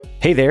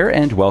Hey there,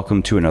 and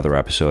welcome to another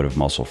episode of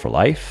Muscle for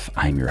Life.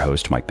 I'm your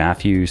host, Mike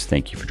Matthews.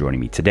 Thank you for joining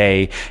me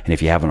today. And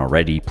if you haven't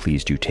already,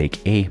 please do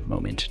take a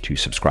moment to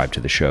subscribe to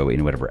the show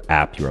in whatever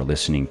app you are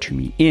listening to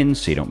me in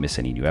so you don't miss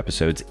any new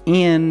episodes.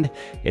 And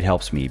it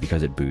helps me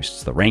because it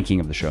boosts the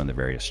ranking of the show in the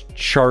various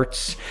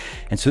charts.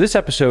 And so this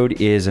episode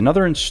is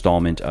another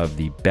installment of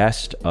the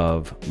Best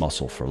of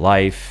Muscle for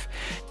Life.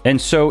 And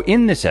so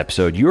in this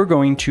episode, you're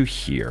going to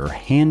hear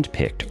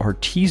hand-picked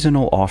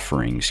artisanal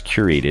offerings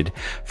curated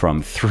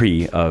from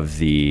 3 of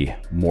the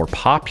more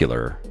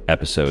popular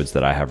episodes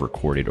that I have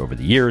recorded over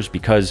the years,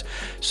 because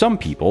some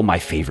people, my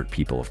favorite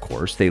people, of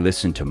course, they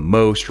listen to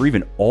most or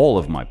even all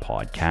of my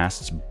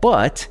podcasts,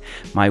 but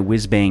my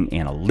whiz-bang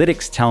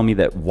analytics tell me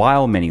that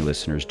while many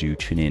listeners do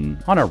tune in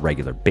on a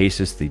regular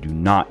basis, they do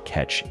not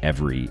catch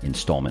every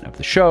installment of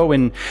the show,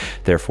 and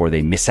therefore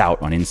they miss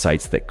out on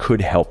insights that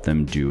could help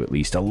them do at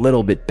least a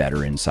little bit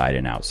better inside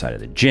and outside of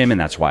the gym. And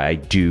that's why I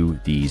do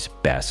these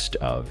best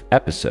of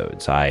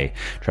episodes. I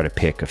try to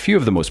pick a few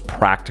of the most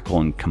practical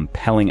and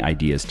compelling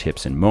ideas,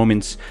 tips, and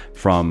moments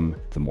from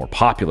the more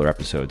popular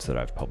episodes that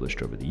I've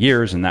published over the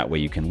years. And that way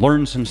you can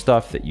learn some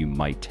stuff that you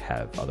might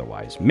have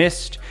otherwise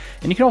missed.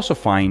 And you can also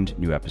find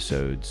new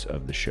episodes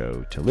of the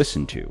show to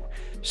listen to.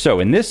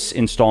 So in this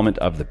installment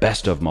of the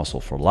Best of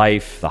Muscle for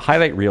Life, the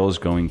highlight reel is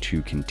going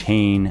to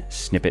contain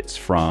snippets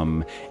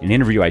from an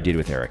interview I did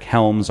with Eric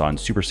Helms on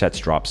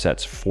Supersets,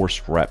 Dropsets,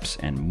 forced reps,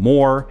 and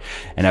more.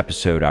 An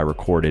episode I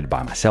recorded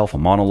by myself, a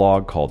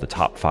monologue called The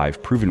Top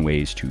 5 Proven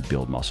Ways to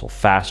Build Muscle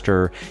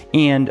Faster,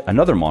 and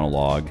another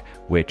monologue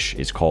which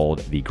is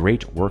called The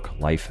Great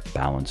Work-Life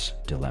Balance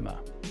Dilemma.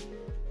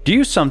 Do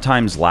you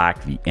sometimes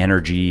lack the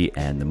energy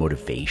and the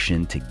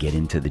motivation to get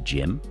into the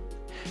gym?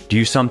 Do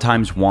you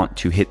sometimes want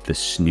to hit the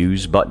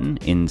snooze button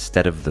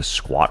instead of the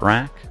squat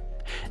rack?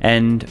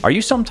 And are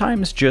you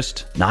sometimes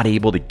just not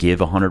able to give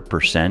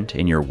 100%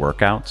 in your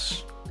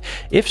workouts?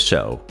 If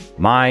so,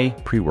 my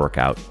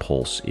pre-workout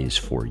Pulse is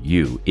for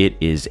you. It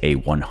is a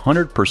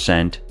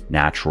 100%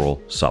 natural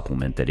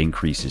supplement that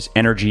increases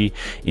energy,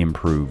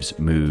 improves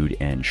mood,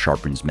 and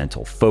sharpens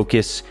mental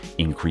focus,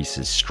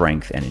 increases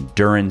strength and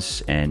endurance,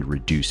 and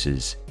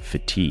reduces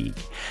fatigue.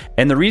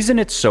 And the reason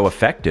it's so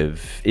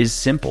effective is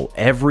simple.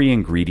 Every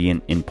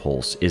ingredient in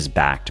Pulse is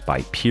backed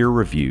by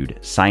peer-reviewed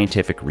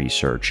scientific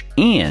research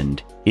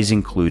and is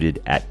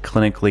included at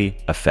clinically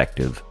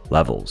effective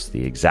levels,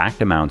 the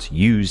exact amounts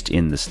used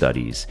in the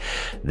studies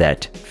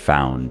that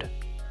found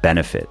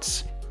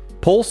benefits.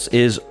 Pulse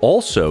is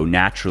also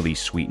naturally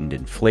sweetened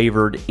and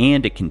flavored,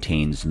 and it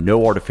contains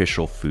no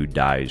artificial food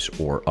dyes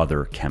or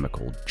other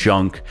chemical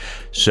junk.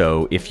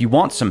 So if you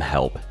want some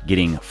help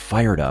getting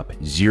fired up,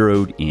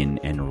 zeroed in,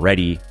 and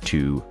ready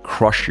to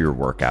crush your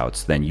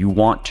workouts, then you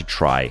want to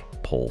try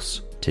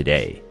Pulse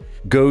today.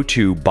 Go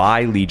to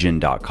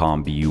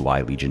buylegion.com,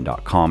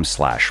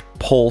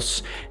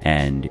 buylegion.com/pulse,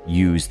 and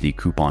use the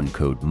coupon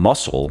code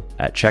MUSCLE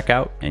at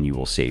checkout, and you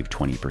will save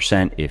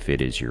 20% if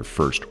it is your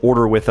first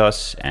order with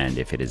us. And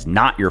if it is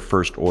not your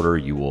first order,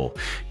 you will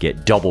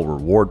get double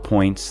reward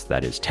points.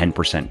 That is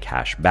 10%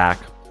 cash back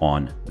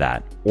on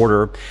that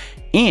order.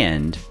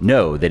 And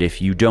know that if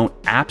you don't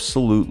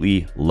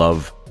absolutely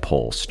love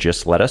Pulse,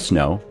 just let us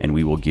know and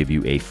we will give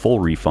you a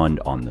full refund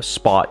on the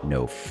spot.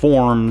 No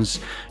forms,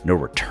 no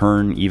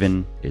return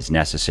even is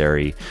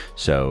necessary.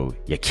 So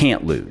you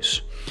can't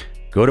lose.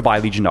 Go to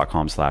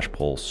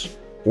buylegion.com/pulse,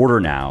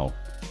 order now,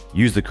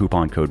 use the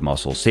coupon code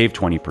MUSCLE, save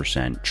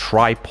 20%,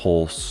 try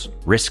Pulse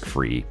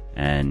risk-free,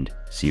 and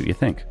see what you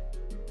think.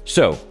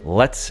 So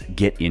let's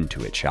get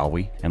into it, shall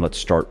we? And let's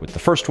start with the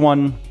first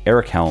one,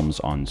 Eric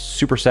Helms on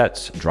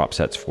Supersets,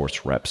 Dropsets,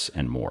 forced reps,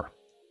 and more.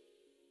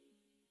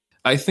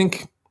 I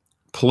think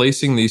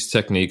placing these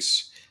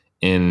techniques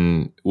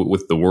in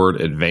with the word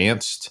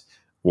advanced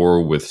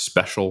or with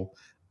special,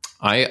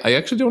 I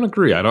actually don't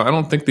agree. I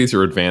don't think these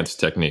are advanced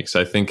techniques.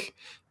 I think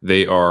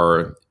they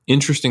are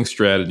interesting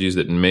strategies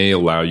that may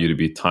allow you to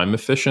be time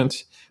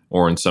efficient,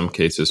 or in some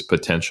cases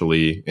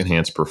potentially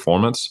enhance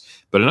performance,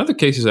 but in other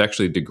cases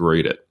actually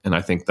degrade it. And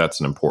I think that's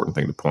an important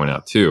thing to point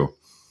out too,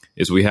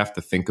 is we have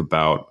to think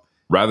about,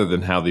 rather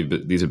than how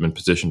these have been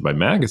positioned by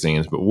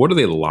magazines, but what do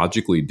they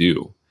logically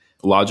do?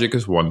 Logic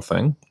is one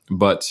thing,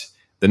 but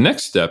the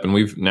next step, and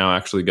we've now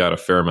actually got a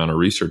fair amount of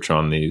research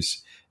on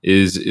these,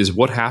 is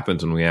what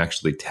happens when we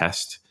actually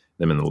test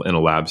them in a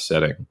lab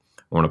setting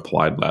or an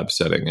applied lab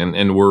setting.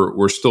 And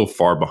we're still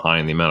far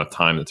behind the amount of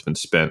time that's been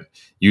spent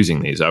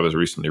using these. I was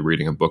recently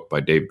reading a book by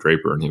Dave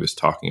Draper, and he was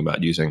talking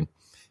about using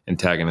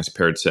antagonist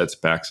paired sets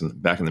back in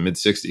the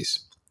mid-'60s.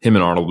 Him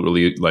and Arnold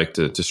really liked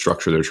to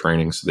structure their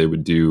training, so they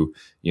would do,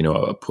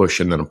 a push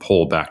and then a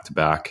pull back to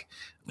back.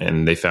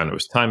 And they found it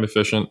was time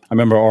efficient. I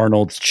remember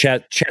Arnold's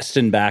chest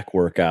and back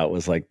workout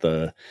was like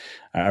I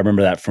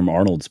remember that from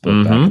Arnold's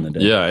book back in the day.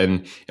 Yeah,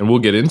 and we'll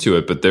get into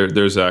it, but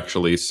there's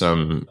actually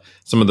some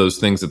of those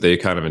things that they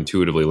kind of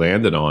intuitively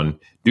landed on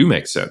do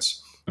make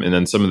sense. And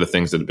then some of the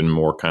things that have been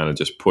more kind of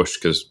just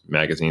pushed because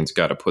magazines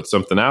got to put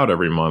something out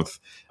every month,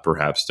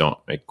 perhaps don't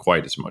make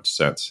quite as much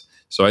sense.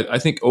 So I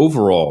think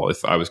overall,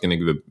 if I was going to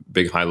give a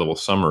big high level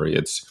summary,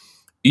 it's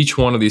Each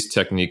one of these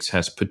techniques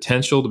has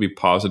potential to be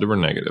positive or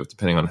negative,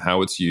 depending on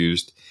how it's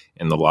used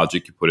and the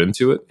logic you put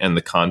into it and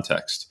the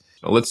context.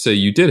 Now, let's say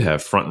you did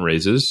have front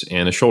raises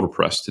and a shoulder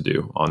press to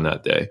do on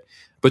that day,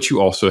 but you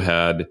also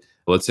had,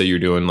 let's say you're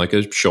doing like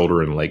a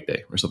shoulder and leg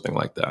day or something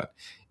like that.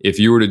 If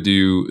you were to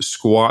do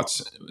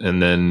squats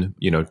and then,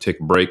 take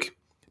a break,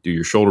 do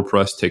your shoulder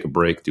press, take a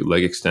break, do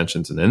leg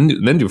extensions, and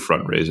then do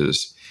front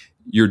raises,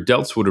 your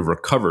delts would have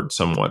recovered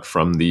somewhat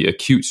from the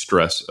acute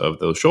stress of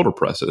those shoulder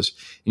presses,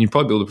 and you'd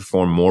probably be able to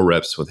perform more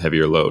reps with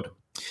heavier load.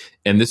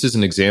 And this is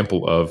an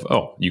example of,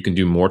 you can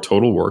do more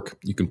total work.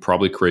 You can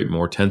probably create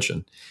more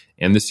tension.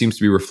 And this seems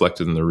to be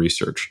reflected in the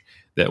research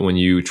that when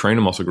you train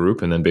a muscle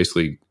group and then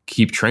basically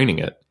keep training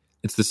it,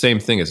 it's the same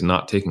thing as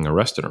not taking a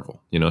rest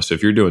interval. So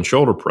if you're doing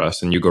shoulder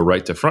press and you go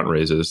right to front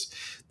raises,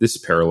 this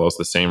parallels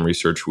the same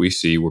research we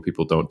see where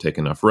people don't take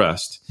enough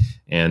rest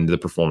and the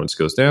performance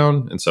goes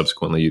down, and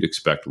subsequently you'd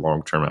expect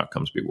long-term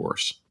outcomes to be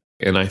worse.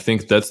 And I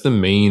think that's the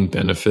main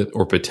benefit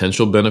or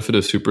potential benefit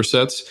of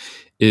supersets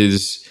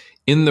is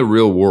in the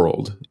real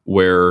world,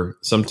 where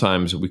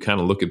sometimes we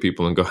kind of look at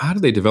people and go, how do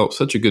they develop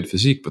such a good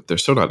physique, but they're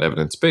so not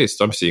evidence-based?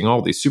 I'm seeing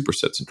all these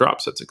supersets and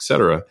dropsets, et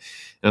cetera.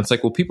 And it's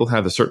like, well, people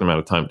have a certain amount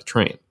of time to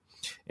train.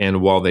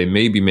 And while they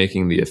may be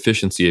making the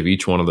efficiency of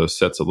each one of those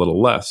sets a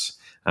little less,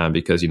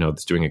 because,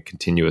 it's doing a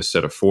continuous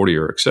set of 40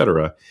 or et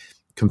cetera,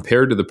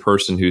 compared to the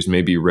person who's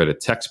maybe read a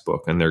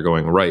textbook and they're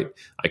going, right,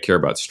 I care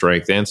about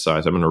strength and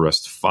size. I'm going to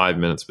rest 5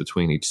 minutes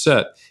between each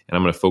set, and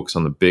I'm going to focus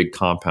on the big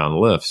compound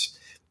lifts.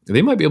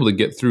 They might be able to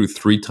get through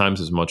 3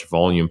 times as much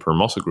volume per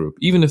muscle group,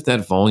 even if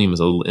that volume is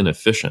a little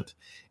inefficient,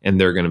 and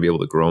they're going to be able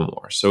to grow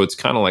more. So it's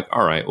kind of like,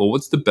 all right, well,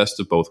 what's the best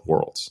of both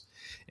worlds?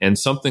 And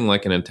something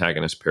like an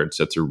antagonist paired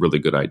set's a really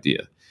good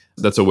idea.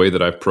 That's a way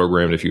that I've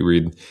programmed. If you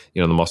read,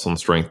 the muscle and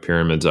strength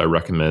pyramids, I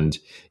recommend,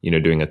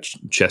 doing a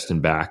chest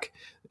and back,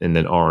 and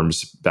then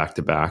arms back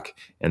to back,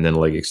 and then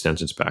leg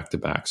extensions back to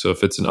back. So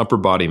if it's an upper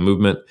body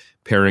movement,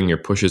 pairing your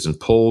pushes and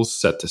pulls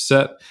set to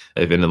set.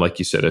 And then, like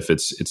you said, if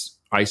it's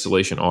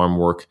isolation arm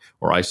work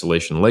or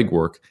isolation leg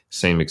work,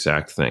 same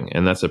exact thing.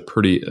 And that's a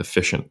pretty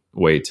efficient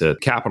way to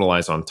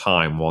capitalize on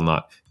time while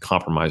not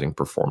compromising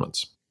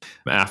performance.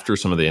 After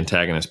some of the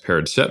antagonist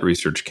paired set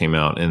research came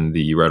out in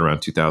the right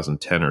around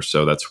 2010 or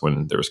so, that's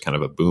when there was kind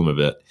of a boom of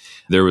it.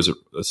 There was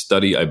a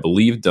study, I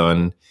believe,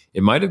 done.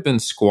 It might have been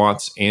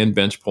squats and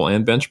bench pull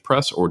and bench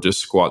press, or just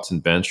squats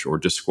and bench, or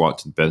just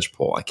squats and bench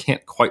pull. I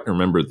can't quite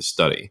remember the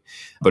study,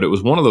 but it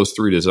was one of those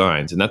 3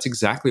 designs. And that's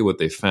exactly what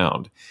they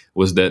found,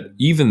 was that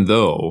even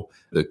though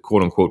the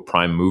quote unquote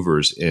prime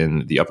movers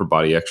in the upper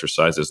body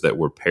exercises that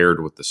were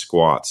paired with the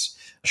squats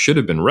should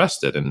have been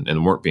rested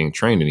and weren't being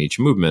trained in each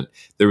movement,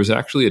 there was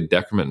actually a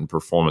decrement in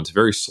performance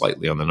very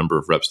slightly on the number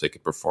of reps they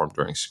could perform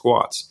during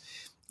squats.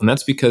 And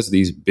that's because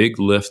these big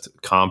lift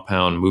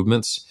compound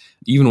movements,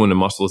 even when the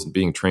muscle isn't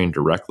being trained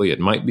directly, it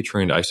might be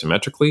trained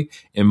isometrically.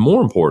 And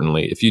more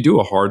importantly, if you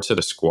do a hard set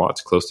of squats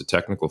close to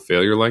technical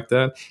failure like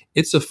that,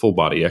 it's a full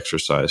body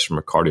exercise from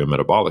a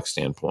cardiometabolic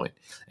standpoint.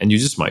 And you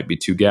just might be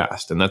too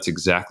gassed. And that's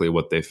exactly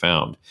what they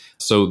found.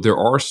 So there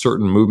are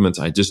certain movements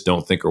I just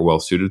don't think are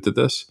well suited to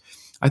this.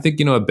 I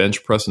think, a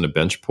bench press and a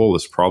bench pull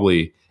is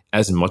probably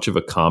as much of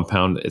a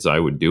compound as I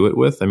would do it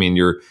with. I mean,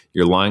 you're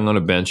lying on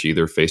a bench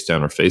either face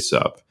down or face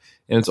up,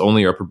 and it's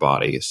only upper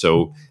body.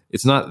 So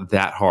it's not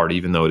that hard,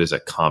 even though it is a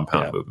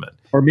compound movement.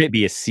 Or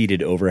maybe a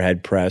seated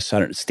overhead press.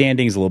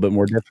 Standing is a little bit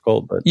more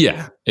difficult. But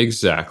yeah,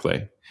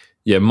 exactly.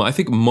 Yeah, I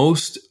think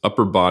most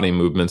upper body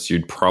movements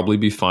you'd probably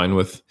be fine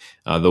with.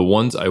 The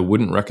ones I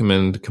wouldn't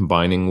recommend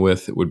combining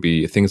with would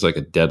be things like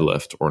a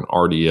deadlift or an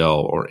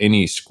RDL or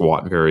any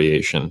squat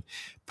variation.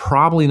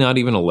 Probably not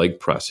even a leg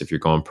press if you're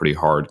going pretty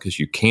hard, because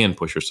you can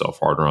push yourself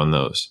harder on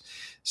those.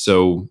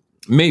 So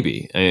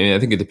maybe. I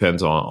think it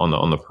depends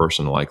on the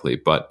person likely.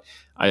 But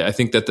I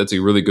think that's a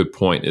really good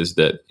point, is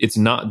that it's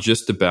not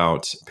just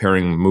about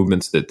pairing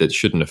movements that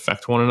shouldn't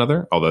affect one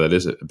another, although that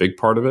is a big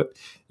part of it.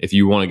 If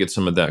you want to get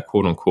some of that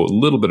quote unquote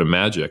little bit of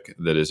magic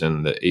that is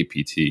in the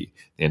APT, the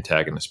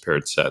antagonist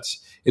paired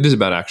sets, it is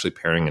about actually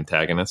pairing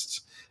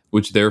antagonists,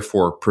 which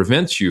therefore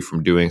prevents you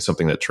from doing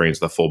something that trains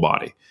the full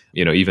body,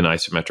 even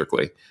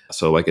isometrically.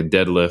 So like a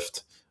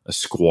deadlift, a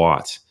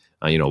squat,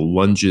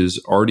 lunges,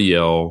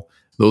 RDL,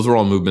 those are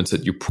all movements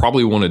that you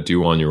probably want to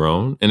do on your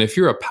own. And if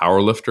you're a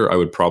power lifter, I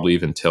would probably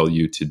even tell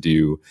you to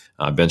do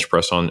bench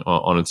press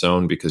on its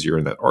own, because you're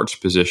in that arch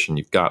position,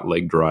 you've got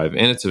leg drive,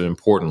 and it's an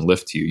important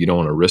lift to you. You don't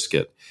want to risk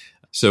it.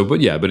 So,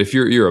 but if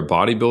you're a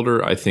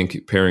bodybuilder, I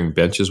think pairing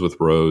benches with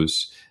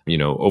rows,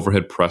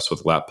 overhead press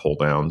with lat pull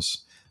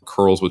downs,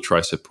 curls with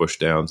tricep push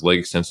downs, leg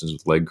extensions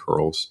with leg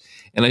curls.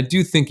 And I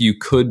do think you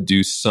could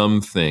do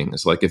some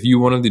things. Like if you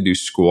wanted to do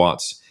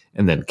squats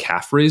and then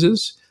calf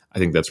raises, I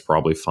think that's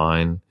probably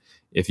fine.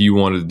 If you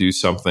wanted to do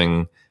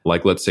something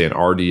like, let's say, an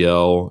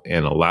RDL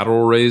and a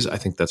lateral raise, I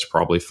think that's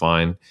probably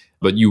fine.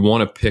 But you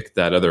want to pick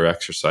that other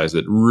exercise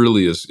that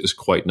really is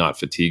quite not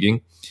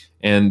fatiguing,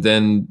 and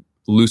then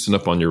loosen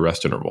up on your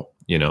rest interval.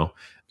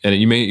 And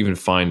you may even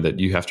find that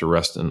you have to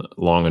rest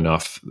long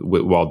enough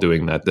while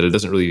doing that it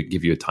doesn't really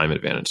give you a time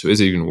advantage. So is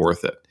it even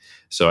worth it?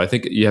 So I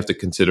think you have to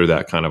consider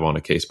that kind of on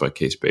a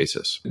case-by-case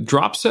basis.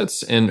 Drop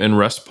sets and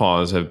rest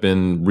pause have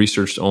been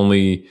researched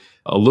only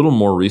a little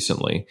more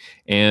recently,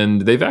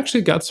 and they've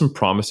actually got some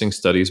promising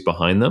studies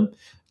behind them.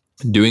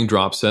 Doing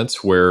drop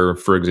sets where,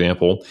 for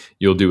example,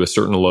 you'll do a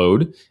certain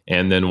load,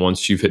 and then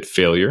once you've hit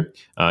failure,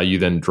 you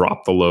then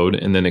drop the load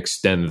and then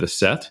extend the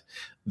set.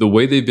 The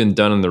way they've been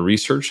done in the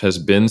research has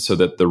been so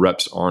that the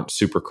reps aren't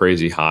super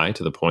crazy high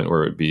to the point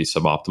where it would be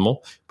suboptimal,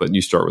 but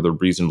you start with a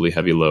reasonably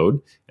heavy load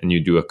and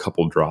you do a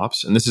couple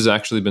drops. And this has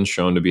actually been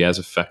shown to be as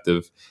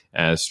effective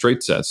as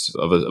straight sets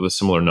of a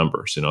similar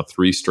number. So,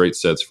 3 straight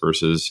sets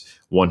versus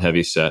 1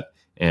 heavy set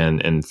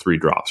and 3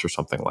 drops or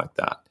something like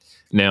that.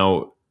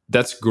 Now,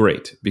 that's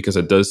great because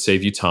it does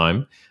save you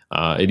time.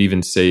 It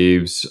even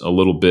saves a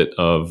little bit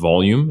of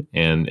volume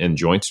and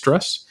joint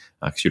stress,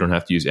 because you don't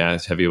have to use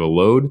as heavy of a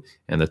load,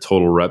 and the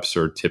total reps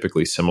are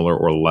typically similar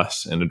or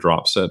less in a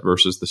drop set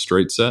versus the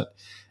straight set.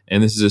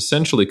 And this is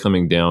essentially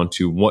coming down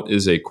to what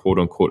is a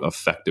quote-unquote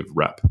effective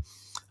rep.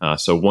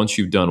 So once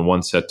you've done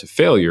 1 set to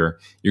failure,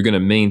 you're going to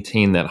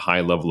maintain that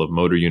high level of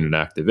motor unit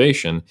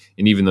activation.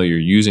 And even though you're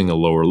using a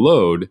lower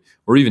load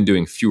or even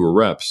doing fewer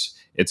reps,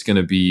 it's going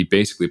to be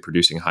basically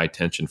producing high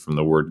tension from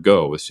the word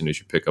go as soon as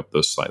you pick up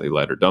those slightly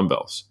lighter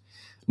dumbbells.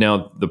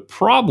 Now, the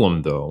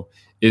problem, though,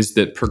 is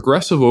that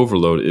progressive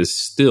overload is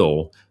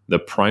still the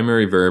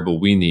primary variable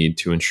we need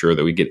to ensure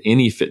that we get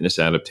any fitness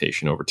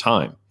adaptation over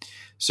time.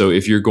 So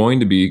if you're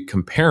going to be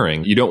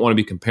comparing, you don't want to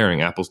be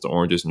comparing apples to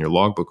oranges in your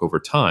logbook over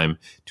time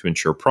to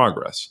ensure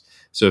progress.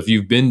 So if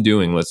you've been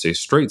doing, let's say,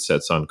 straight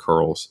sets on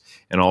curls,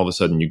 and all of a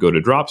sudden you go to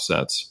drop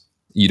sets,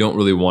 you don't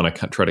really want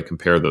to try to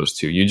compare those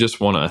two. You just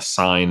want to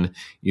assign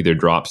either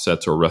drop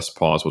sets or rest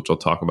pause, which I'll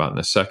talk about in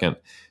a second,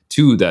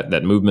 to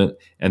that movement,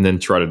 and then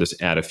try to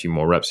just add a few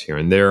more reps here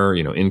and there,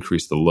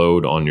 increase the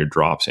load on your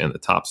drops and the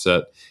top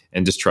set,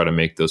 and just try to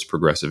make those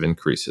progressive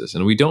increases.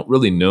 And we don't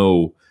really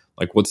know,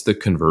 what's the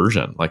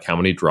conversion? How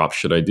many drops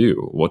should I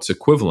do? What's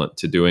equivalent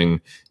to doing,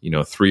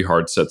 3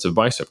 hard sets of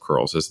bicep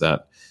curls? Is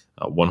that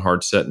 1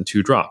 hard set and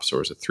 2 drops,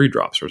 or is it 3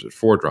 drops, or is it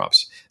 4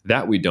 drops?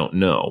 That we don't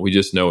know. We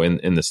just know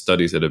in the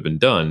studies that have been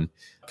done,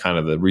 kind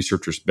of the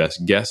researcher's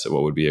best guess at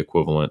what would be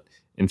equivalent,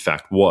 in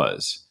fact,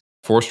 was.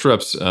 Forced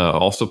reps,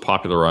 also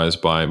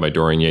popularized by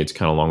Dorian Yates,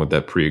 kind of along with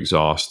that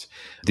pre-exhaust.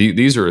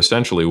 These are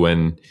essentially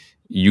when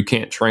you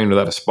can't train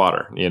without a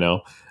spotter,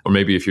 or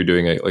maybe if you're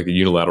doing a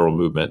unilateral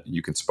movement,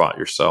 you can spot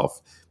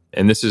yourself.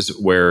 And this is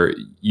where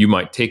you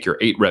might take your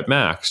 8 rep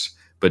max,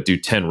 but do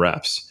 10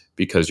 reps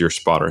because your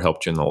spotter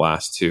helped you in the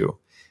last 2.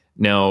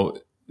 Now,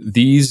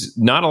 these,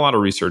 not a lot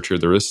of research here,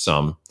 there is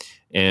some.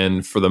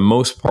 And for the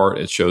most part,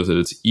 it shows that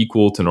it's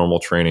equal to normal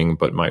training,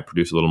 but might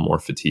produce a little more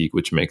fatigue,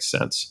 which makes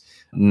sense.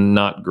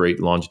 Not great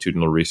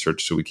longitudinal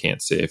research, so we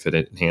can't say if it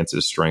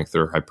enhances strength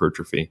or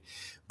hypertrophy.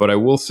 But I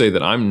will say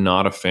that I'm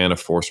not a fan of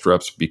forced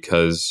reps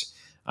because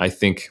I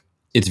think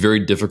it's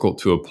very difficult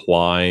to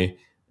apply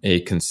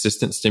a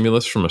consistent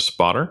stimulus from a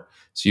spotter,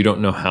 so you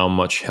don't know how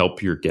much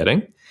help you're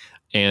getting.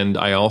 And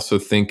I also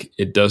think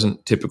it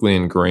doesn't typically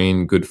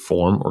ingrain good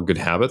form or good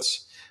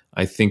habits.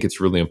 I think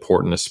it's really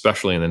important,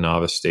 especially in the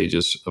novice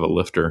stages of a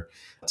lifter,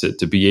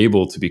 to be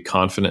able to be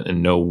confident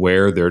and know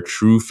where their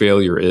true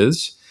failure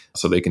is,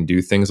 so they can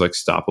do things like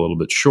stop a little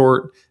bit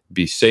short,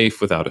 be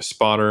safe without a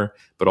spotter,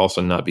 but also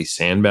not be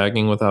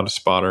sandbagging without a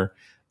spotter.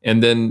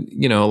 And then,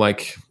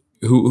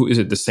 who is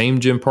it the same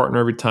gym partner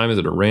every time? Is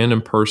it a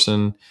random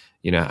person?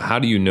 How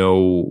do you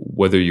know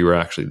whether you're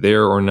actually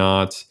there or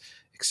not,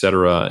 et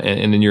cetera?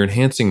 And then you're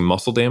enhancing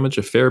muscle damage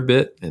a fair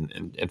bit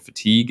and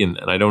fatigue. And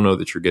I don't know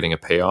that you're getting a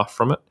payoff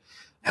from it.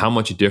 How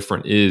much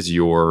different is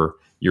your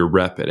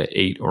rep at an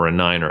 8 or a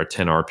 9 or a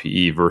 10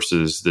 RPE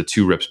versus the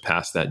 2 reps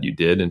past that you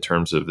did in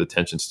terms of the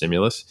tension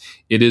stimulus?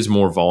 It is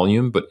more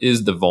volume, but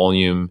is the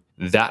volume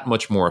that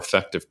much more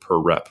effective per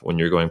rep when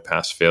you're going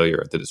past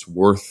failure that it's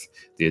worth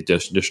the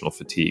additional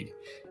fatigue?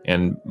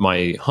 And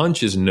my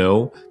hunch is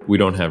no, we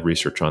don't have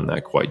research on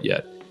that quite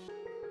yet.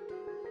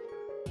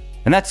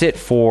 And that's it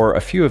for a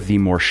few of the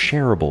more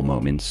shareable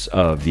moments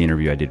of the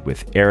interview I did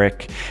with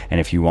Eric. And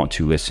if you want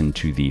to listen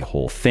to the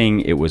whole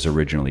thing, it was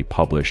originally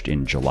published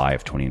in July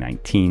of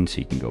 2019, so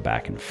you can go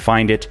back and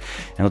find it.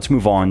 And let's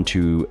move on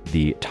to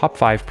the top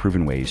 5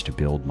 proven ways to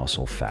build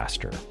muscle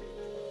faster.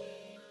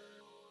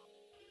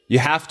 You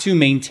have to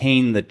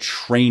maintain the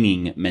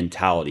training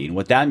mentality. And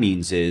what that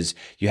means is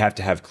you have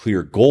to have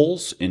clear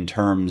goals in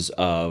terms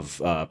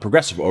of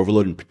progressive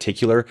overload in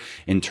particular,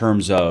 in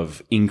terms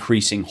of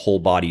increasing whole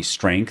body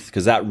strength,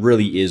 because that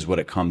really is what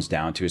it comes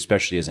down to,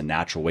 especially as a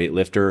natural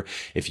weightlifter.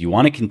 If you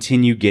want to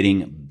continue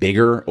getting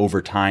bigger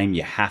over time,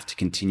 you have to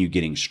continue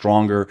getting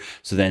stronger.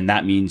 So then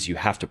that means you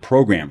have to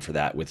program for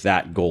that with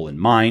that goal in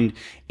mind.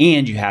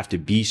 And you have to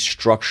be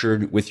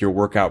structured with your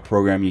workout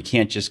program. You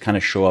can't just kind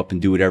of show up and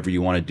do whatever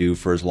you want to do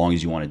for as long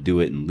as you want to do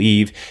it and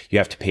leave. You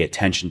have to pay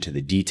attention to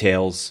the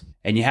details,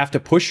 and you have to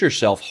push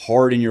yourself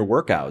hard in your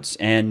workouts.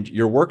 And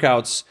your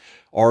workouts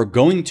are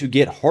going to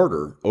get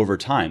harder over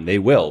time. They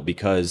will,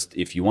 because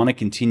if you want to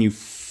continue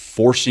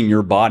forcing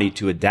your body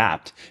to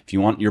adapt. If you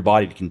want your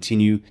body to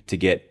continue to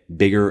get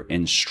bigger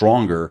and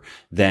stronger,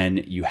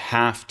 then you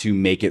have to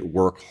make it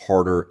work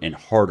harder and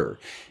harder.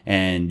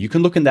 And you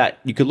can look at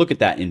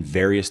that in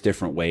various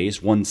different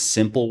ways. One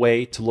simple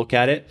way to look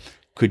at it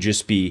could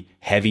just be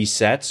heavy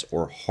sets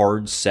or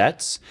hard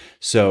sets.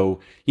 So,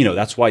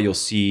 that's why you'll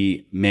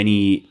see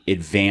many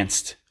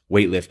advanced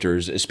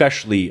weightlifters,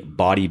 especially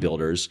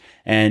bodybuilders.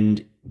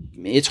 And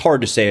it's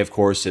hard to say, of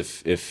course,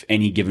 if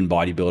any given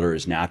bodybuilder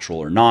is natural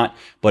or not.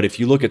 But if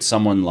you look at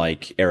someone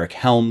like Eric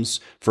Helms,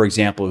 for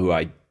example, who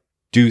I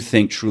do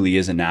think truly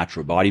is a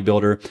natural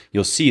bodybuilder,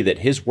 you'll see that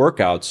his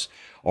workouts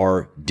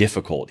are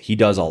difficult. He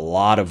does a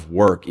lot of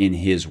work in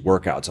his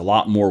workouts, a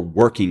lot more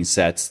working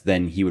sets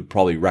than he would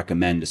probably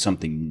recommend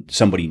to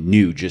somebody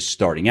new just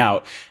starting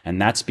out. And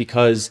that's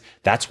because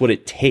that's what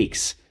it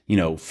takes,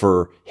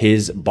 for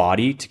his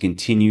body to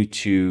continue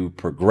to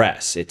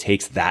progress. It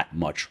takes that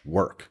much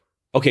work.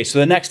 Okay, so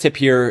the next tip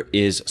here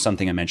is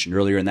something I mentioned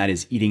earlier, and that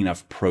is eating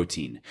enough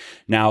protein.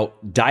 Now,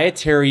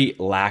 dietary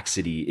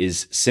laxity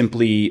is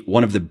simply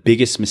one of the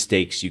biggest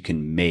mistakes you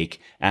can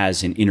make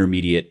as an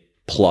intermediate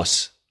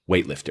plus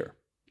weightlifter.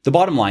 The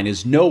bottom line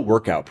is no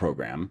workout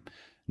program,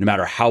 no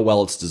matter how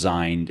well it's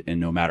designed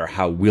and no matter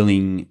how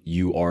willing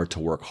you are to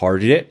work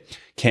hard at it,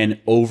 can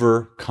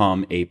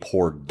overcome a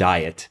poor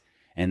diet.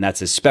 And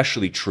that's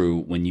especially true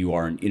when you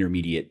are an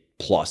intermediate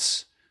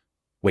plus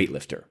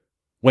weightlifter.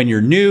 When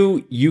you're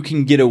new, you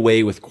can get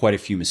away with quite a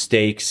few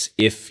mistakes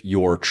if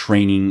your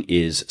training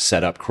is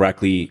set up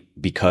correctly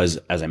because,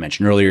 as I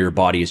mentioned earlier, your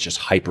body is just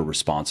hyper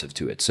responsive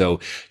to it. So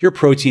your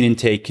protein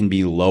intake can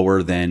be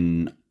lower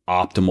than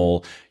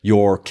optimal.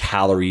 Your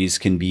calories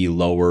can be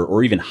lower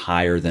or even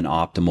higher than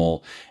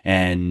optimal,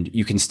 and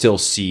you can still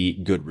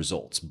see good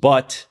results.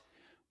 But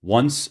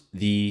once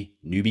the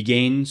newbie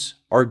gains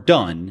are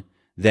done,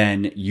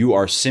 then you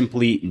are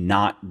simply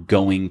not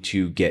going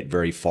to get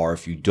very far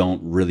if you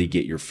don't really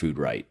get your food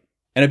right.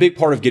 And a big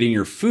part of getting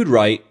your food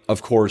right,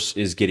 of course,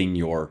 is getting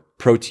your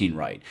protein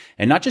right.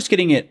 And not just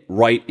getting it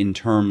right in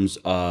terms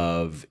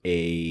of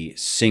a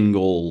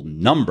single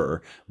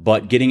number,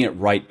 but getting it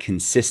right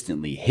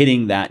consistently,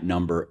 hitting that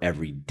number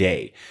every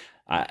day.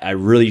 I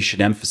really should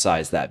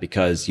emphasize that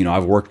because,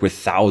 I've worked with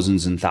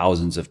thousands and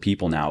thousands of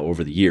people now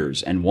over the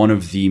years. And one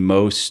of the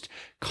most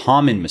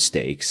common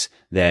mistakes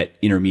that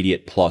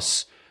intermediate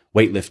plus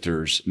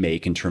weightlifters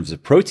make in terms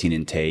of protein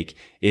intake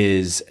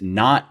is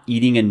not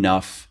eating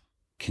enough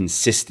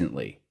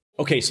consistently.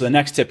 Okay, so the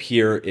next tip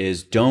here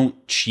is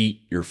don't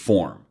cheat your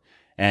form.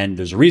 And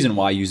there's a reason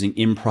why using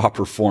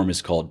improper form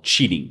is called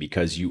cheating,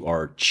 because you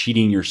are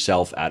cheating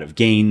yourself out of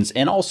gains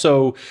and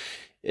also,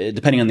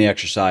 depending on the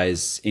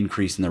exercise,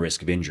 increasing the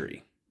risk of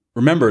injury.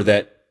 Remember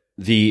that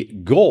the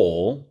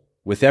goal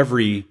with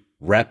every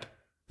rep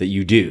that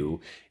you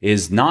do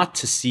is not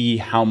to see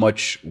how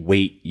much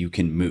weight you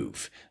can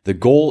move. The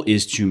goal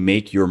is to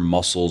make your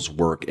muscles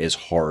work as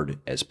hard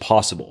as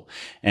possible.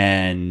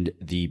 And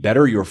the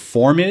better your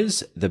form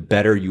is, the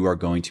better you are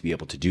going to be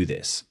able to do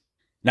this.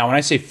 Now, when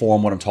I say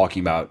form, what I'm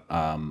talking about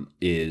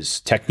is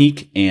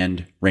technique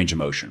and range of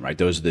motion, right?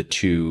 Those are the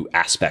two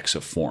aspects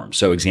of form.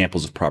 So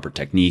examples of proper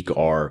technique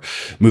are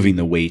moving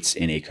the weights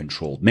in a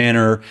controlled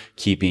manner,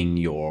 keeping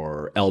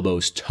your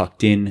elbows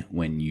tucked in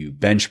when you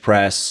bench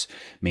press,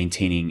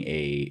 maintaining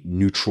a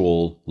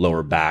neutral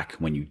lower back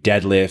when you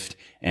deadlift,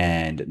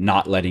 and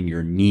not letting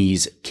your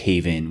knees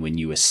cave in when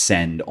you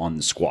ascend on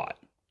the squat.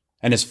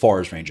 And as far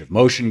as range of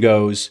motion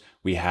goes,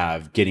 we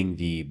have getting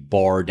the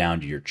bar down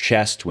to your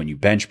chest when you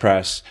bench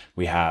press.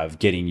 We have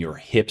getting your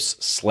hips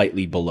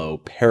slightly below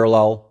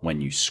parallel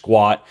when you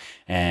squat.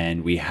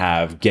 And we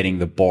have getting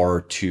the bar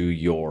to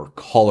your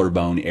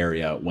collarbone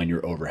area when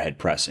you're overhead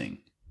pressing.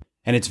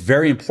 And it's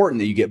very important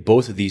that you get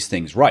both of these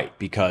things right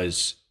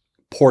because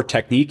poor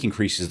technique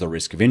increases the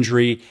risk of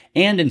injury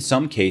and in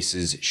some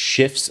cases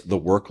shifts the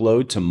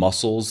workload to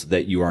muscles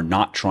that you are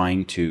not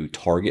trying to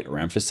target or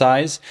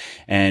emphasize.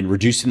 And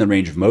reducing the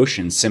range of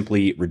motion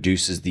simply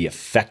reduces the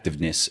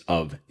effectiveness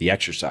of the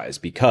exercise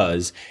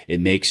because it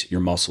makes your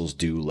muscles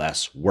do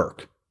less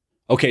work.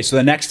 Okay, so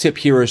the next tip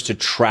here is to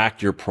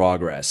track your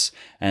progress.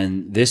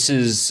 And this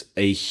is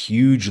a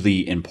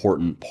hugely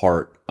important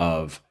part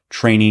of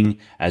training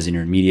as an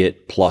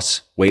intermediate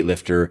plus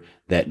weightlifter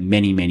that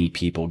many, many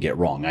people get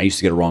wrong. I used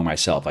to get it wrong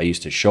myself. I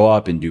used to show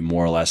up and do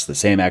more or less the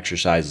same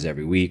exercises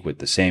every week with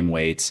the same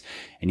weights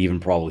and even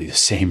probably the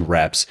same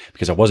reps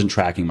because I wasn't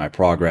tracking my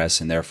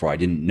progress and therefore I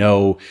didn't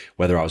know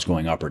whether I was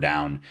going up or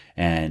down.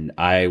 And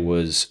I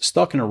was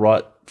stuck in a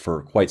rut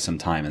for quite some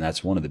time. And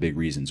that's one of the big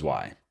reasons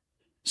why.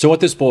 So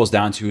what this boils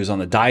down to is on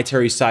the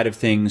dietary side of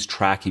things,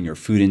 tracking your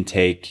food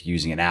intake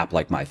using an app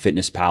like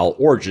MyFitnessPal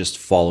or just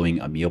following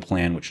a meal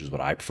plan, which is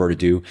what I prefer to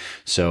do.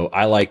 So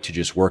I like to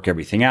just work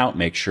everything out,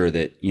 make sure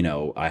that,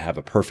 I have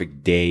a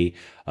perfect day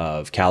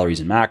of calories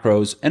and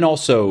macros and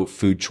also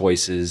food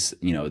choices,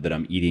 that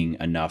I'm eating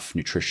enough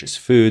nutritious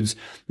foods.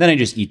 Then I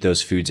just eat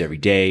those foods every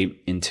day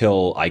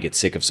until I get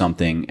sick of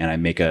something and I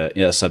make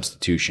a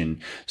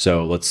substitution.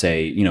 So let's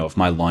say, if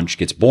my lunch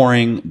gets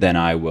boring, then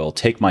I will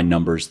take my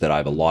numbers that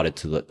I've allotted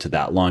to to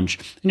that lunch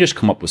and just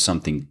come up with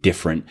something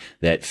different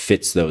that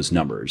fits those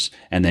numbers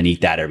and then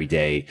eat that every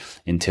day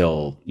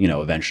until,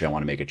 eventually I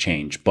want to make a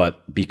change.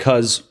 But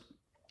because,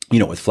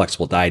 with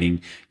flexible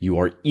dieting, you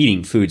are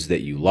eating foods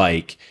that you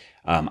like.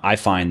 I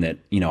find that,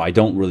 I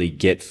don't really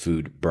get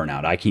food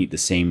burnout. I can eat the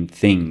same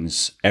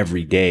things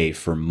every day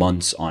for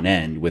months on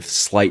end with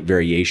slight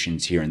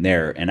variations here and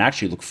there and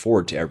actually look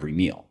forward to every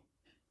meal.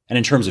 And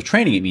in terms of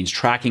training, it means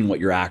tracking what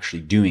you're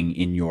actually doing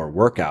in your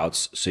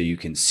workouts so you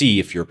can see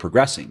if you're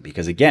progressing.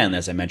 Because again,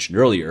 as I mentioned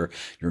earlier,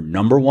 your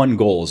number one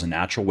goal as a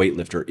natural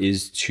weightlifter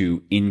is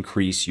to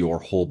increase your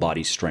whole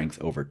body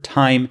strength over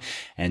time.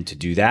 And to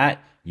do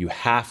that, you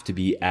have to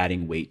be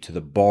adding weight to the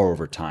bar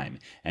over time.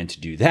 And to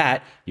do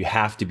that, you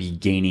have to be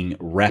gaining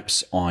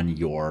reps on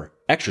your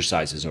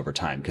exercises over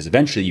time, because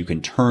eventually you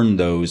can turn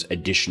those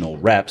additional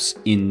reps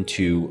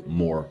into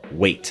more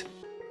weight.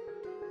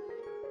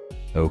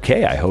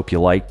 Okay, I hope you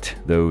liked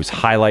those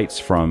highlights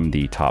from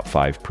the top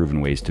 5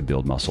 proven ways to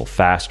build muscle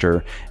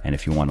faster. And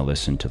if you want to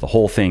listen to the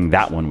whole thing,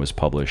 that one was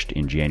published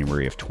in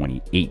January of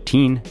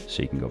 2018,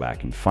 so you can go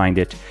back and find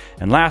it.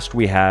 And last,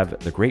 we have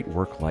the great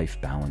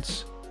work-life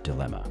balance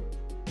dilemma.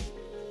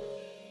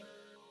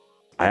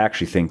 I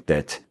actually think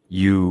that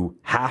you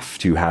have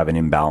to have an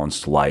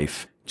imbalanced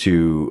life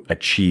to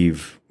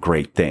achieve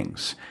great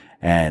things.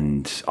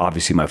 And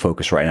obviously my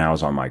focus right now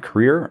is on my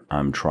career.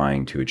 I'm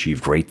trying to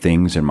achieve great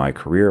things in my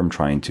career. I'm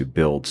trying to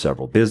build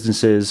several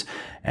businesses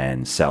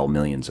and sell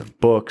millions of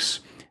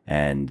books.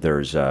 And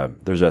there's a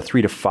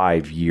 3 to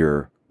 5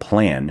 year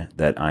plan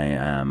that I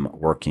am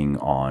working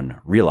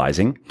on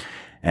realizing.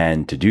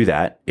 And to do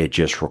that, it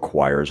just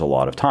requires a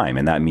lot of time.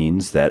 And that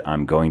means that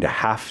I'm going to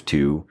have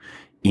to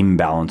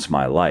imbalance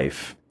my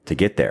life to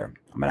get there.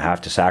 I'm going to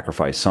have to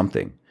sacrifice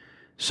something.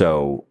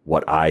 So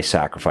what I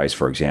sacrifice,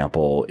 for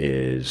example,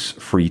 is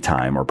free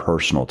time or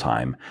personal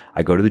time.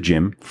 I go to the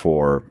gym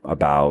for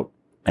about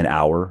an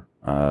hour,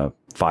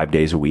 5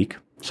 days a week.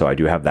 So I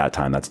do have that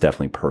time. That's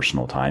definitely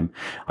personal time.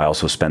 I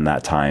also spend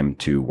that time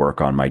to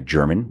work on my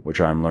German, which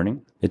I'm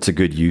learning. It's a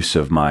good use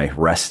of my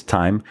rest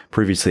time.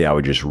 Previously, I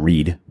would just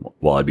read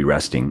while I'd be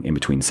resting in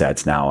between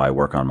sets. Now I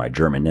work on my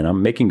German and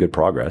I'm making good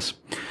progress.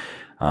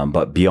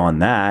 But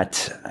beyond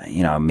that,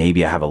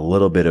 maybe I have a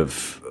little bit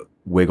of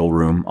wiggle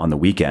room on the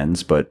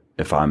weekends, but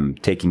if I'm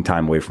taking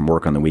time away from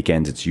work on the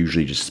weekends, it's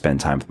usually just spend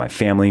time with my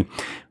family,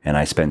 and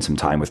I spend some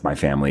time with my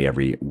family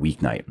every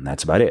weeknight, and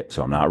that's about it.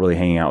 So I'm not really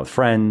hanging out with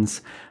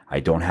friends.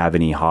 I don't have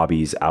any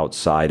hobbies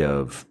outside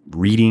of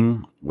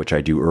reading, which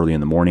I do early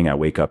in the morning. I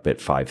wake up at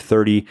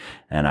 5:30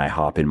 and I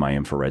hop in my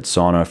infrared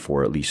sauna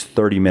for at least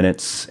 30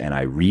 minutes and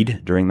I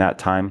read during that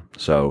time.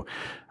 So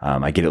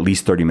I get at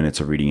least 30 minutes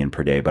of reading in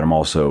per day, but I'm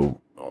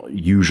also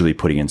usually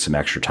putting in some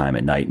extra time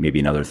at night, maybe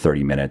another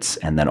 30 minutes,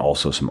 and then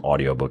also some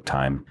audiobook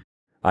time.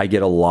 I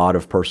get a lot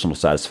of personal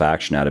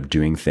satisfaction out of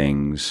doing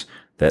things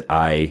that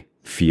I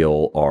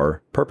feel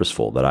are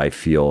purposeful, that I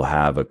feel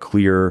have a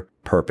clear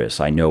purpose.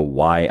 I know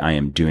why I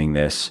am doing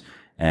this,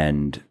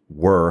 and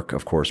work,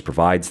 of course,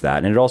 provides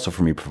that. And it also,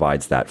 for me,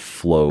 provides that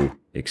flow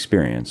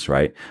experience,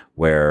 right?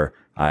 Where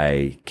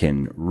I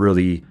can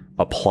really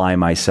apply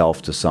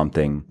myself to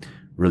something,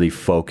 really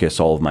focus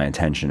all of my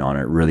attention on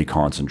it, really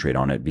concentrate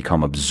on it,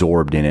 become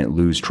absorbed in it,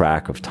 lose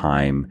track of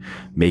time,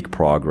 make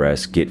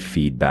progress, get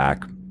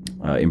feedback,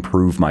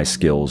 improve my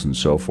skills and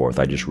so forth.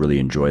 I just really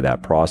enjoy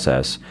that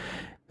process.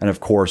 And of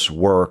course,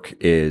 work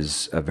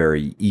is a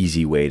very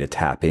easy way to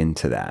tap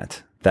into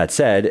that. That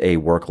said, a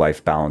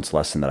work-life balance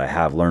lesson that I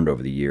have learned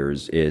over the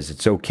years is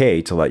it's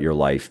okay to let your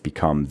life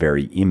become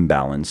very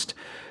imbalanced,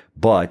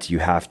 but you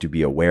have to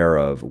be aware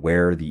of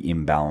where the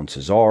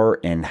imbalances are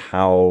and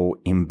how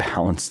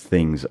imbalanced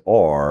things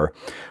are,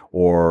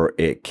 or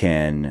it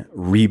can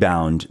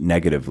rebound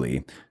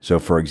negatively. So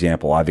for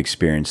example, I've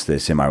experienced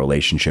this in my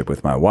relationship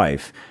with my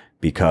wife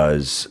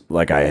because,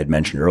 like I had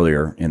mentioned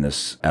earlier in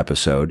this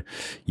episode,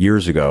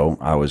 years ago,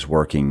 I was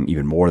working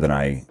even more than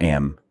I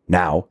am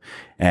now,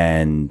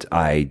 and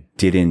I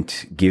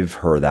didn't give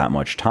her that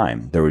much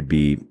time. There would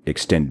be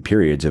extended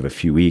periods of a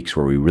few weeks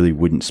where we really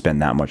wouldn't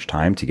spend that much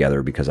time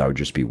together because I would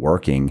just be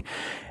working.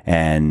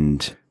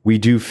 And we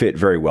do fit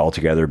very well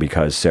together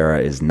because Sarah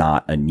is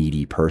not a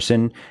needy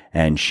person,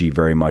 and she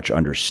very much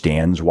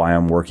understands why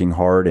I'm working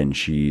hard, and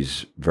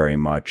she's very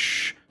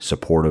much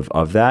supportive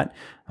of that.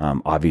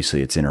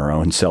 Obviously, it's in her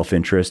own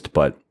self-interest,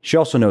 but she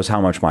also knows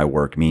how much my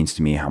work means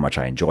to me, how much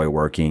I enjoy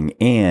working,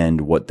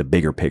 and what the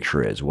bigger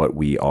picture is, what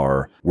we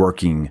are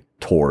working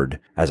toward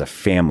as a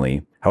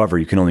family. However,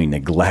 you can only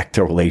neglect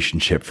a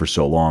relationship for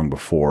so long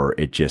before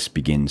it just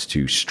begins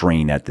to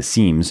strain at the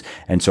seams.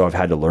 And so I've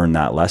had to learn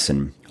that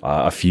lesson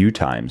a few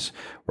times,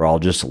 where I'll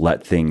just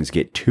let things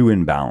get too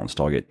imbalanced.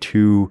 I'll get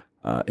too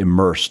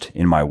immersed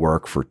in my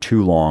work for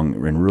too long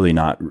and really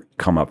not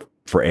come up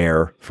for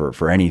air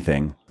for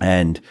anything.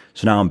 And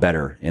so now I'm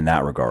better in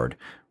that regard,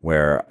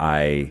 where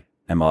I'm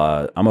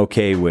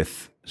okay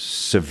with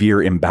severe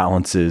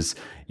imbalances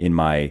in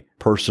my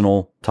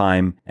personal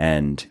time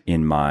and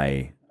in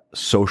my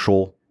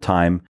social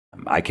time.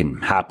 I can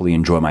happily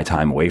enjoy my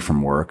time away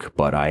from work,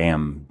 but I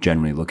am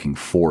generally looking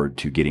forward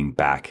to getting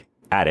back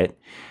at it.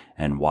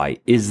 And why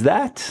is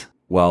that?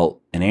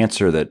 Well, an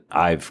answer that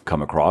I've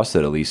come across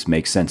that at least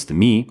makes sense to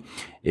me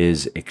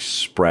is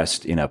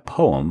expressed in a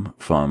poem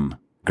from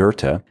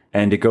Goethe.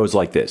 And it goes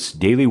like this: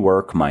 daily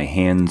work, my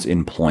hands'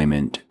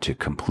 employment, to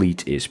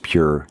complete is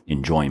pure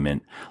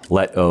enjoyment.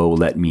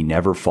 Let me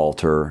never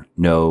falter.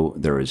 No,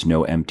 there is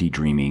no empty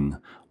dreaming.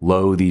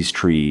 Lo, these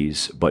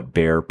trees, but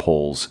bare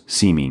poles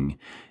seeming,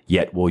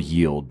 yet will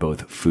yield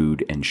both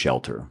food and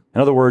shelter.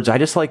 In other words, I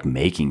just like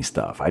making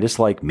stuff. I just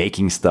like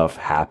making stuff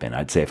happen.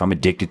 I'd say if I'm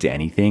addicted to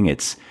anything,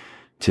 it's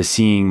to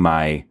seeing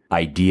my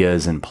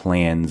ideas and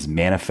plans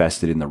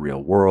manifested in the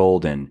real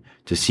world and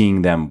to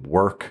seeing them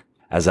work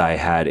as I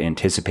had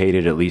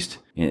anticipated, at least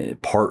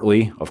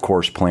partly. Of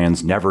course,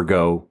 plans never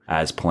go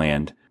as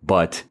planned,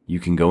 but you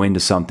can go into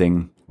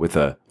something with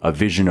a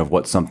vision of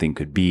what something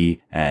could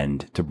be,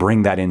 and to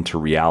bring that into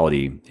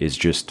reality is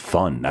just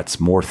fun. That's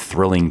more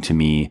thrilling to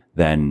me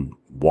than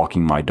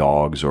walking my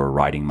dogs or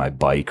riding my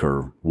bike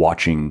or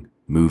watching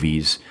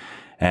movies.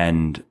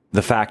 And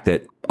the fact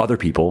that other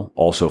people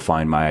also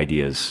find my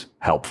ideas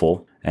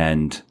helpful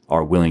and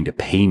are willing to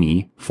pay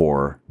me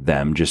for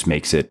them just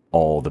makes it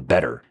all the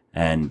better.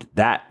 And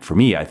that, for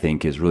me, I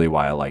think is really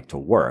why I like to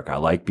work. I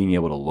like being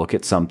able to look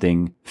at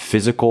something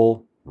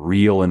physical,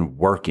 real, and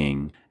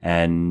working,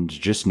 and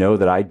just know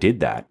that I did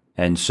that.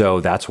 And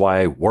so that's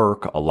why I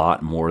work a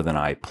lot more than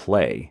I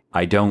play.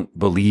 I don't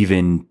believe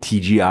in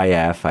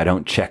TGIF. I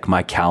don't check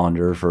my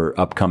calendar for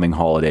upcoming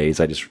holidays.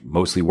 I just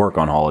mostly work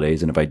on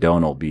holidays. And if I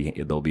don't,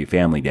 there'll be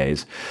family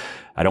days.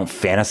 I don't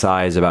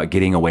fantasize about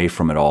getting away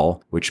from it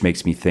all, which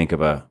makes me think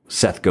of a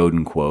Seth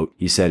Godin quote.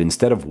 He said,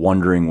 instead of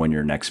wondering when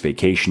your next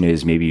vacation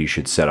is, maybe you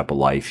should set up a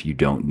life you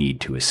don't need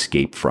to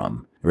escape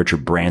from.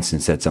 Richard Branson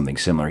said something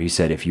similar. He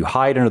said, if you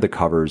hide under the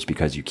covers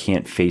because you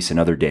can't face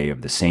another day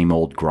of the same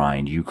old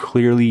grind, you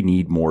clearly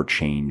need more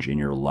change in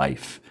your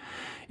life.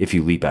 If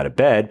you leap out of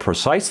bed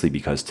precisely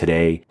because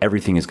today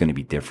everything is going to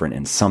be different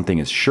and something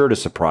is sure to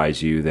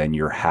surprise you, then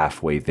you're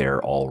halfway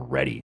there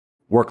already.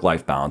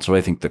 Work-life balance. So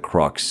I think the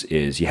crux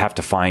is you have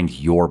to find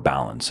your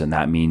balance. And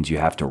that means you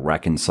have to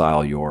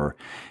reconcile your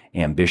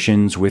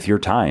ambitions with your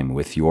time,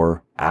 with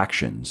your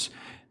actions.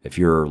 If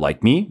you're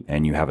like me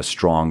and you have a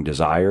strong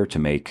desire to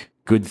make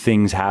good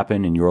things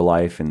happen in your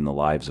life and in the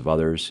lives of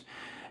others,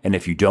 and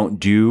if you don't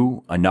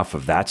do enough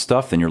of that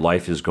stuff, then your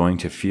life is going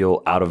to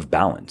feel out of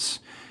balance.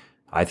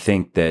 I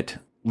think that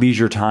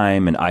leisure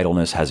time and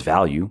idleness has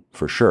value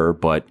for sure,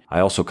 but I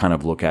also kind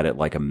of look at it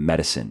like a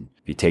medicine.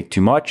 If you take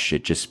too much,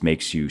 it just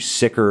makes you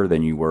sicker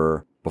than you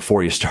were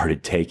before you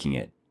started taking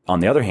it. On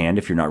the other hand,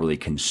 if you're not really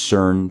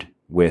concerned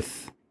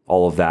with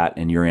all of that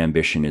and your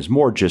ambition is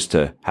more just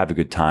to have a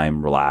good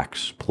time,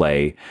 relax,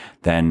 play,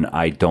 then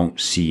I don't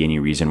see any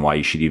reason why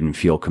you should even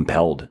feel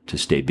compelled to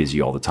stay busy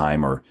all the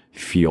time or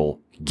feel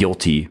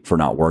guilty for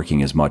not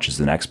working as much as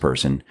the next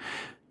person.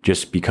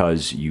 Just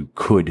because you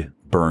could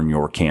burn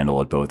your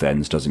candle at both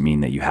ends doesn't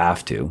mean that you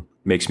have to.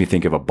 Makes me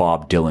think of a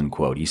Bob Dylan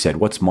quote. He said,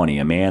 "What's money?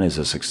 A man is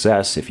a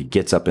success if he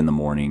gets up in the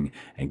morning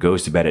and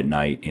goes to bed at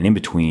night and in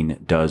between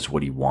does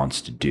what he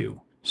wants to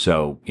do."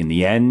 So in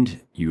the end,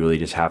 you really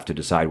just have to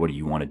decide, what do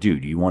you want to do?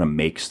 Do you want to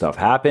make stuff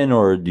happen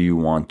or do you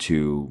want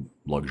to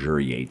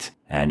luxuriate?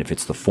 And if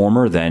it's the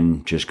former,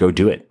 then just go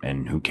do it.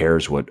 And who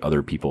cares what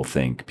other people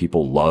think?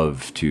 People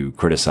love to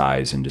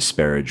criticize and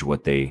disparage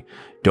what they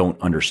don't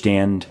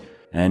understand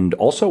and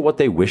also what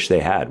they wish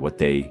they had, what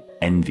they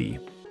envy.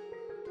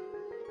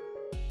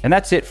 And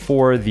that's it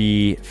for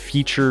the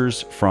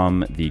features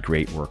from The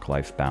Great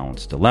Work-Life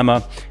Balance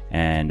Dilemma.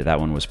 And that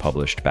one was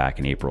published back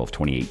in April of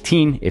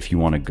 2018, if you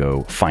want to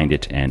go find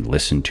it and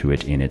listen to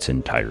it in its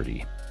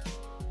entirety.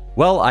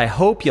 Well, I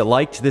hope you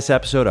liked this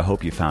episode. I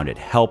hope you found it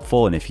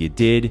helpful. And if you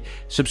did,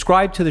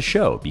 subscribe to the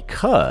show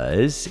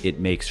because it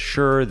makes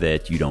sure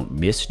that you don't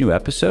miss new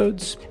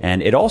episodes.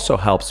 And it also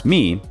helps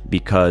me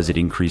because it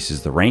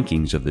increases the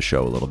rankings of the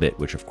show a little bit,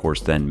 which of course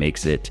then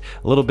makes it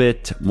a little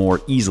bit more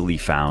easily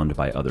found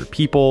by other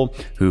people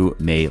who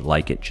may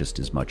like it just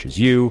as much as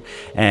you.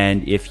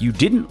 And if you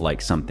didn't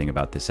like something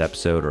about this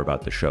episode or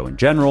about the show in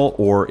general,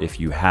 or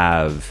if you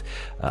have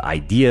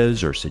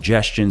ideas or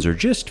suggestions or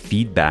just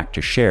feedback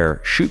to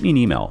share, shoot me an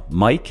email,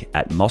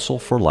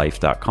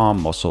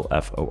 mike@muscleforlife.com,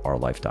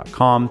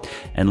 muscleforlife.com,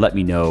 and let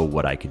me know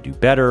what I could do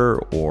better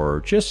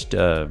or just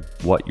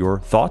what your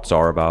thoughts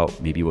are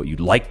about maybe what you'd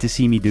like to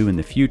see me do in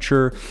the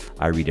future.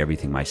 I read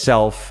everything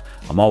myself.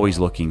 I'm always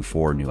looking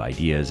for new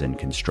ideas and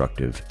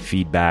constructive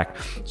feedback.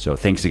 So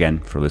thanks again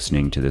for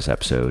listening to this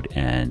episode,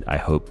 and I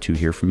hope to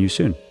hear from you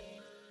soon.